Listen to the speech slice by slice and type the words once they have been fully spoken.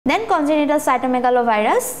Then congenital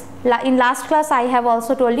cytomegalovirus. In last class I have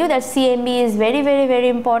also told you that CMV is very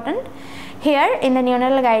important. Here in the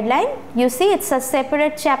neonatal guideline you see it's a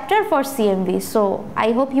separate chapter for CMV. So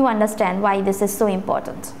I hope you understand why this is so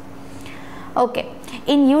important. Okay.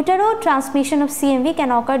 In utero, transmission of CMV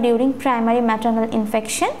can occur during primary maternal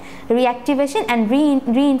infection, reactivation and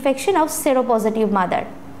reinfection of seropositive mother.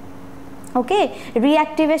 Okay,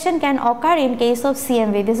 reactivation can occur in case of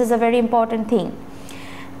CMV. This is a very important thing.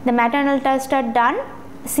 The maternal tests are done,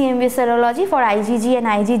 CMV serology for IgG and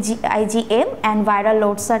IgM, and viral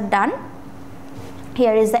loads are done.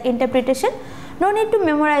 Here is the interpretation. No need to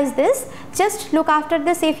memorize this, just look after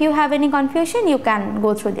this. If you have any confusion, you can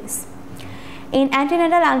go through this. In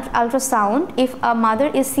antenatal ultrasound, if a mother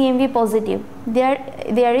is CMV positive,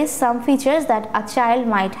 there is some features that a child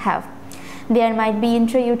might have. There might be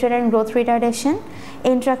intrauterine growth retardation,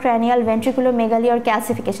 intracranial ventriculomegaly or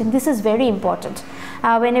calcification. This is very important.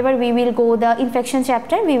 Whenever we will go the infection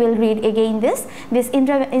chapter, we will read again this. This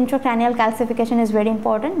intracranial calcification is very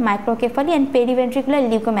important. Microcephaly and periventricular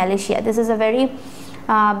leukomalacia. This is a very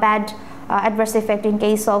bad adverse effect in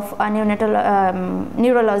case of neonatal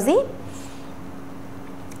neurology.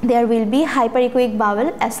 There will be hyperechoic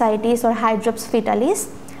bowel, ascites or hydrops fetalis,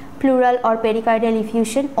 pleural or pericardial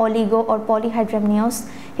effusion, oligo or polyhydramnios,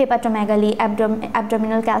 hepatomegaly,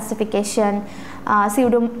 abdominal calcification,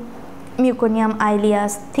 pseudomyconium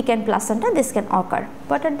ileus, thickened placenta. This can occur.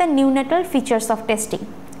 What are the neonatal features of testing?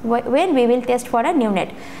 When we will test for a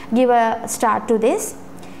neonate, give a start to this.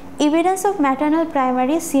 Evidence of maternal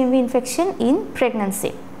primary CMV infection in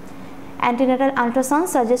pregnancy. Antenatal ultrasound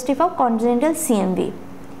suggestive of congenital CMV.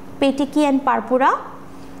 Petechiae and purpura,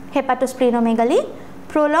 hepatosplenomegaly,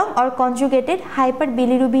 prolonged or conjugated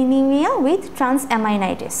hyperbilirubinemia with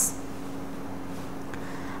transaminitis.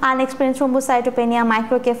 Unexplained thrombocytopenia,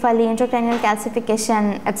 microcephaly, intracranial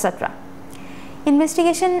calcification, etc.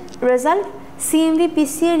 Investigation result: CMV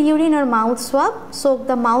PCR urine or mouth swab. Soak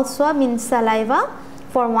the mouth swab in saliva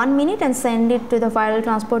for 1 minute and send it to the viral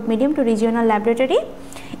transport medium to regional laboratory.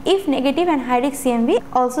 If negative and high risk CMV,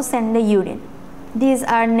 also send the urine. These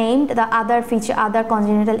are named the other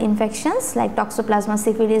congenital infections like toxoplasma,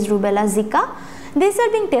 syphilis, rubella, Zika. These are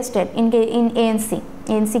being tested in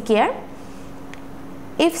ANC care.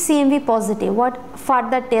 If CMV positive, what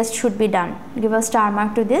further test should be done? Give a star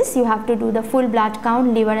mark to this. You have to do the full blood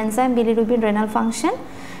count, liver enzyme, bilirubin, renal function,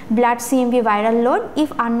 blood CMV viral load.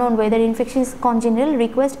 If unknown whether infection is congenital,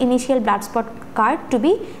 request initial blood spot card to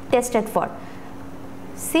be tested for.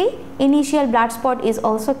 See, initial blood spot is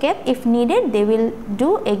also kept. If needed, they will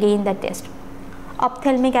do again the test.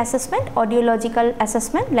 Ophthalmic assessment, audiological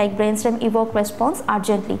assessment like brainstem evoke response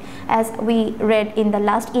urgently. As we read in the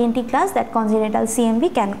last ENT class that congenital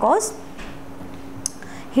CMV can cause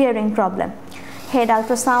hearing problem. Head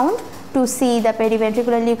ultrasound to see the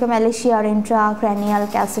periventricular leukomalacia or intracranial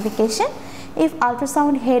calcification. If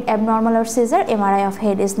ultrasound head abnormal or seizure, MRI of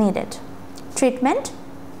head is needed. Treatment: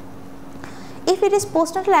 if it is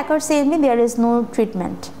postnatal acquired CMV, there is no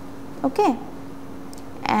treatment. Okay.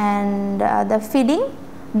 And the feeding: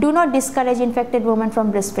 do not discourage infected women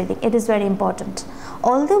from breastfeeding. It is very important.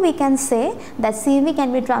 Although we can say that CMV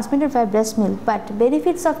can be transmitted by breast milk, but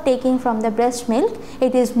benefits of taking from the breast milk,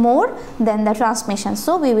 it is more than the transmission.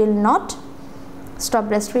 So we will not stop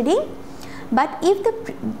breastfeeding. But if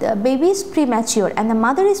the baby is premature and the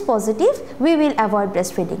mother is positive, we will avoid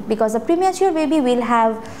breastfeeding, because a premature baby will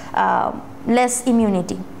have less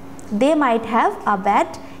immunity. They might have a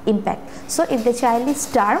bad impact. So if the child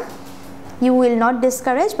is term, you will not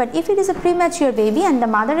discourage, but if it is a premature baby and the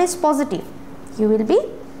mother is positive, you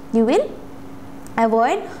will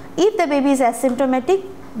avoid. If the baby is asymptomatic,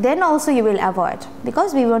 then also you will avoid,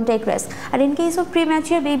 because we won't take risk. And in case of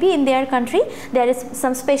premature baby, in their country there is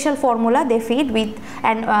some special formula they feed with,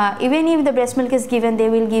 and even if the breast milk is given, they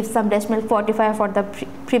will give some breast milk fortifier for the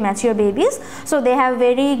premature babies. So they have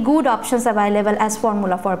very good options available as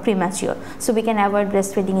formula for premature, so we can avoid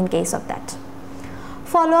breastfeeding in case of that.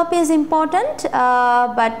 Follow-up is important,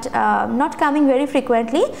 but not coming very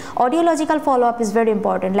frequently. Audiological follow-up is very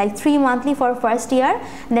important, like 3 monthly for first year,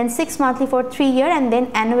 then 6 monthly for 3 years, and then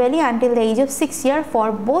annually until the age of 6 years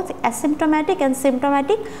for both asymptomatic and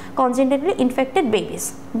symptomatic congenitally infected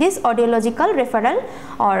babies. This audiological referral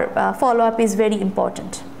or follow-up is very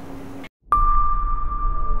important.